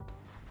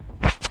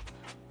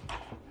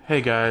Hey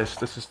guys,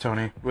 this is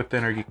Tony with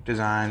Inner Geek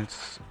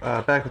Designs.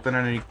 Back with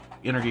the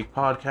Inner Geek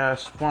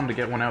podcast. Wanted to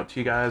get one out to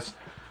you guys.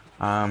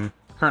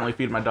 Currently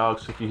feeding my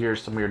dogs, so if you hear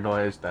some weird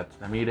noise, that's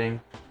them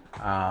eating.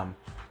 Um,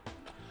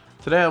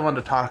 Today I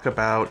wanted to talk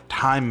about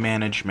time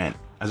management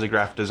as a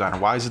graphic designer.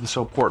 Why is it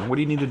so important? What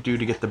do you need to do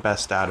to get the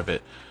best out of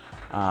it?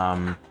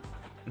 And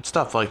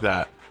stuff like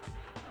that.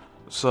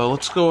 So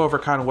let's go over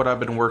kind of what I've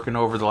been working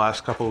over the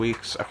last couple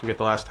weeks. I forget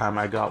the last time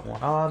I got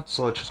one on,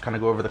 so let's just kind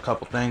of go over the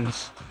couple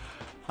things.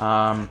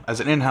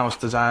 As an in-house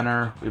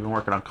designer, we've been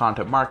working on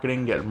content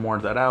marketing, getting more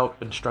of that out.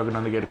 Been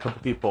struggling to get a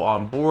couple people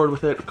on board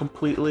with it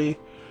completely.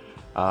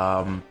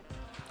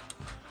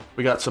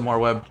 We got some more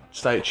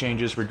website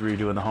changes. We're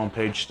redoing the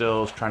homepage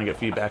still, trying to get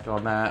feedback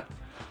on that.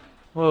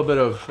 A little bit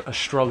of a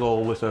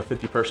struggle with a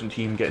 50-person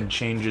team getting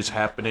changes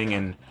happening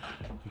and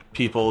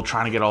people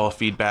trying to get all the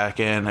feedback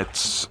in.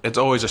 It's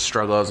always a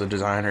struggle as a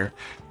designer.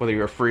 Whether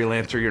you're a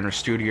freelancer, you're in a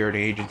studio or an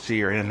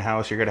agency or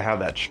in-house, you're going to have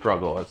that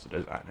struggle as a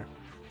designer.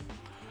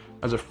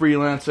 As a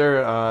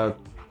freelancer,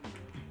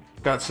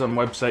 got some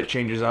website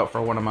changes out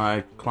for one of my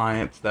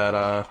clients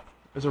that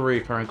is a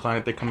recurring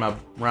client. They come out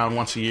around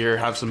once a year,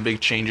 have some big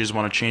changes,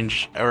 want to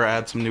change or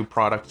add some new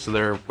products to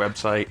their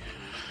website.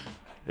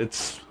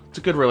 It's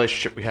a good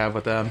relationship we have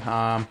with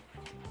them.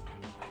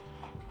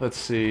 Let's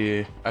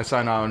see. I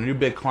signed on a new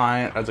big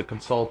client as a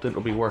consultant.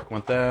 We'll be working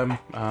with them.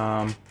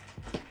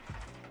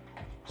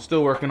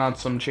 Still working on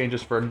some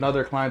changes for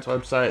another client's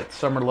website.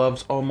 Summer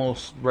Love's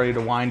almost ready to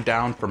wind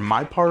down for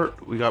my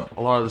part. We got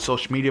a lot of the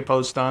social media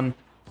posts done.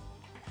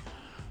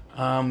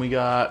 We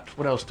got,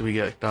 what else do we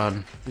get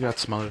done? We got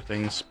some other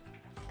things.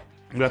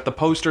 We got the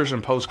posters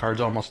and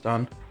postcards almost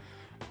done.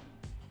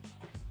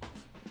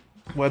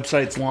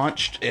 Website's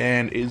launched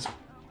and is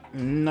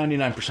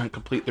 99%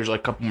 complete. There's like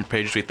a couple more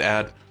pages we have to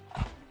add.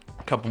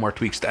 A couple more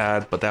tweaks to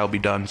add, but that'll be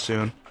done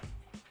soon.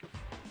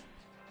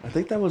 I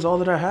think that was all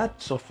that I had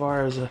so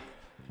far as a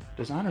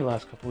designer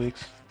last couple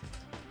weeks.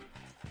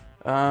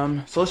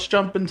 So let's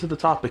jump into the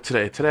topic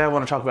today. Today I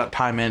want to talk about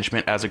time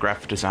management as a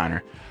graphic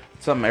designer.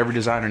 It's something every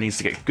designer needs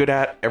to get good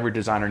at, every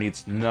designer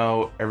needs to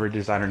know, every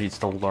designer needs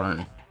to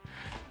learn.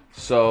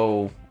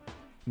 So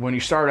when you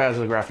start as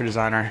a graphic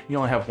designer, you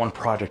only have one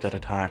project at a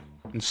time.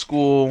 In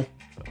school,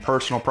 a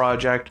personal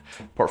project,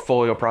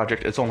 portfolio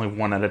project, it's only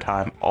one at a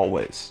time,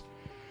 always.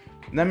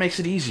 And that makes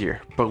it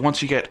easier. But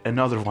once you get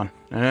another one,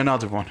 and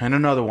another one, and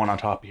another one on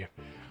top of you,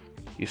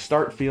 you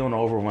start feeling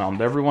overwhelmed.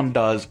 Everyone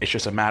does. It's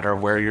just a matter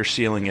of where your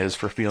ceiling is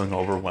for feeling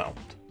overwhelmed.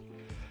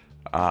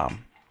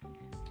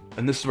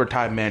 And this is where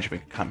time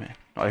management can come in.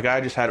 Like, I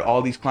just had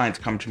all these clients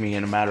come to me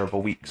in a matter of a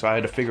week. So I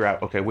had to figure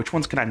out, okay, which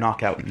ones can I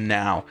knock out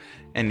now?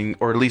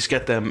 Or at least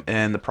get them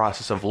in the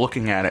process of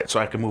looking at it so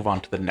I can move on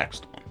to the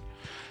next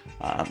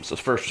one. So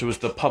first it was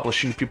the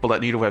publishing people that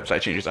needed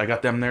website changes. I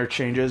got them their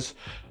changes.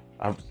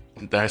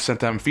 I sent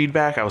them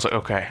feedback. I was like,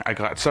 okay. I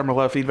got Summer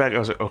Love feedback. I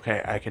was like,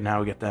 okay, I can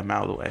now get them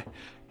out of the way.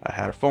 I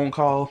had a phone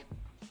call.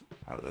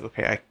 I was like,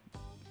 okay,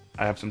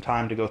 I have some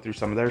time to go through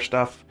some of their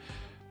stuff.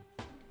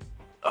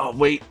 I'll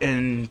wait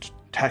and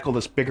tackle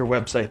this bigger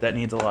website that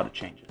needs a lot of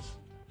changes.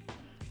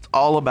 It's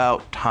all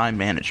about time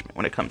management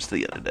when it comes to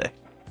the end of the day.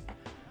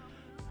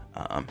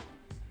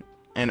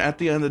 And at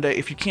the end of the day,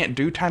 if you can't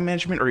do time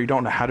management or you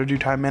don't know how to do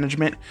time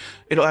management,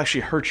 it'll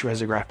actually hurt you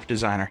as a graphic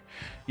designer.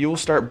 You will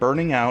start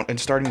burning out and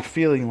starting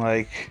feeling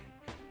like,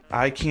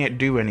 I can't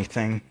do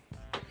anything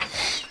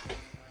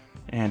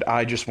and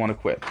I just want to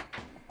quit.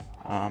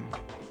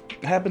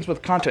 It happens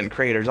with content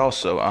creators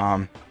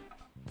also.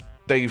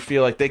 They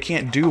feel like they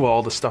can't do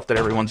all the stuff that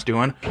everyone's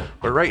doing.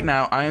 But right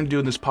now, I am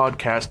doing this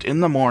podcast in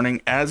the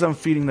morning as I'm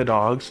feeding the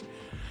dogs.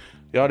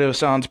 The audio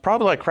sounds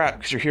probably like crap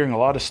because you're hearing a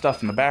lot of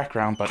stuff in the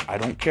background, but I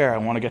don't care. I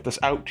want to get this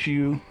out to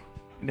you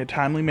in a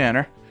timely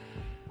manner.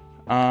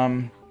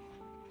 And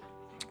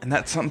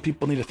that's something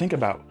people need to think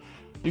about.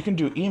 You can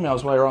do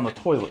emails while you're on the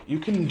toilet. You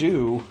can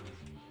do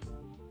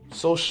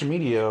social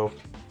media,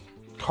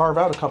 carve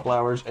out a couple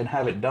hours and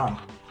have it done.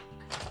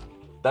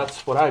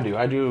 That's what I do.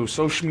 I do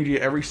social media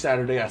every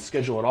Saturday. I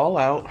schedule it all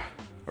out,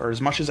 or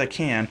as much as I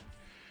can,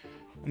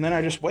 and then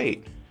I just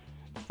wait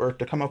for it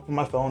to come up on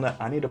my phone that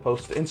I need to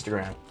post to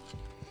Instagram.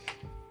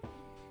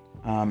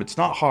 It's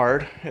not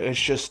hard. It's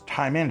just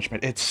time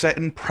management. It's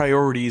setting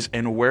priorities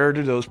and where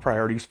do those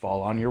priorities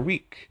fall on your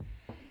week.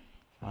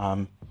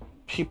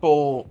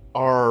 People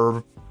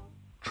are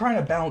trying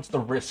to balance the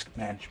risk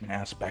management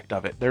aspect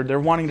of it. They're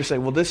wanting to say,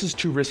 well, this is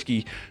too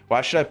risky.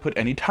 Why should I put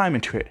any time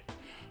into it?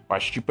 Why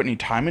should you put any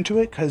time into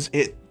it? Because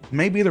it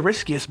may be the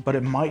riskiest, but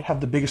it might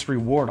have the biggest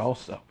reward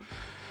also.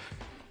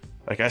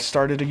 Like, I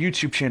started a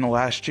YouTube channel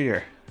last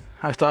year.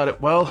 I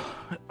thought, well,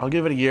 I'll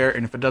give it a year,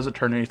 and if it doesn't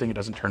turn anything, it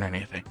doesn't turn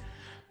anything.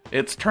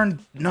 It's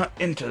turned not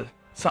into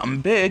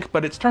something big,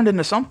 but it's turned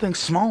into something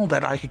small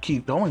that I could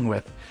keep going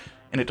with.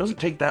 And it doesn't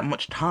take that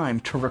much time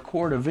to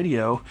record a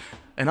video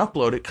and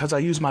upload it because I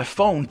use my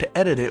phone to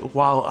edit it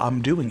while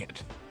I'm doing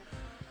it.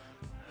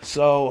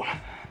 So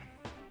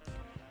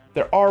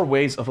there are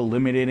ways of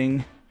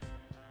eliminating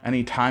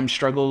any time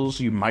struggles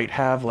you might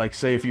have. Like,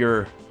 say if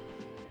you're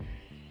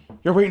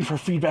you're waiting for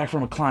feedback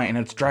from a client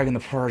and it's dragging the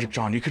project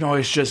on, you can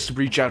always just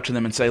reach out to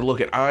them and say,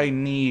 look, I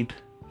need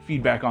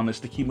feedback on this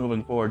to keep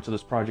moving forward so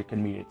this project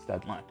can meet its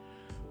deadline.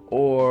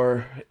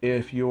 Or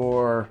if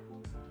you're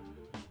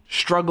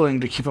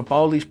struggling to keep up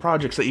all these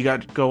projects that you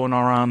got going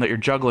around that you're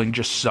juggling,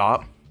 just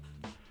stop,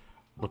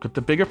 look at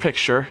the bigger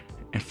picture,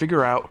 and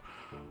figure out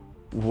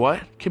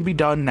what can be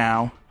done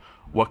now,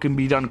 what can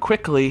be done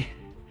quickly,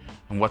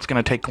 and what's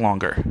going to take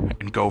longer,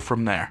 and go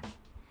from there.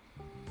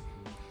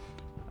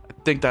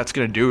 I think that's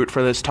going to do it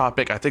for this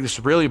topic. I think this is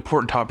a really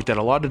important topic that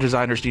a lot of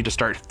designers need to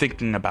start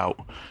thinking about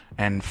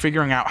and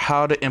figuring out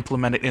how to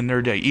implement it in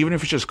their day, even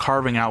if it's just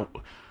carving out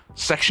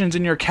sections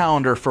in your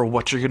calendar for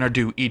what you're going to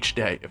do each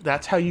day. If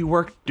that's how you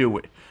work, do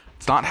it.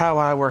 It's not how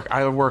I work.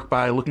 I work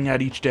by looking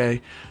at each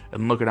day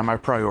and looking at my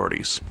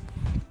priorities.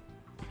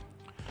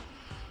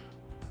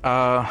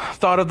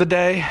 Thought of the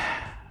day: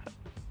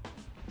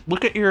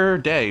 look at your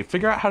day,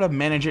 figure out how to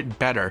manage it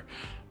better,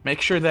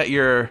 make sure that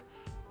you're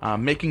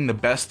making the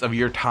best of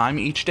your time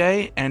each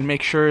day, and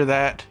make sure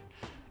that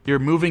you're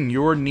moving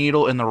your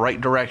needle in the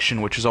right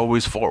direction, which is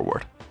always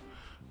forward.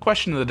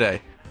 Question of the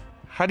day: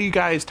 how do you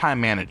guys time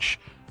manage?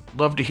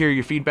 Love to hear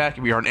your feedback.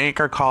 If you're on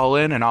Anchor, call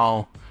in and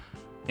I'll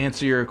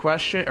answer your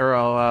question, or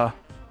I'll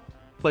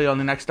play on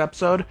the next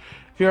episode.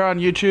 If you're on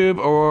YouTube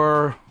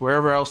or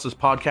wherever else this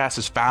podcast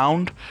is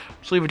found,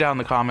 just leave it down in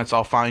the comments.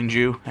 I'll find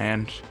you,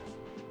 and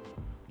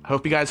I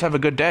hope you guys have a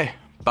good day.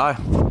 Bye.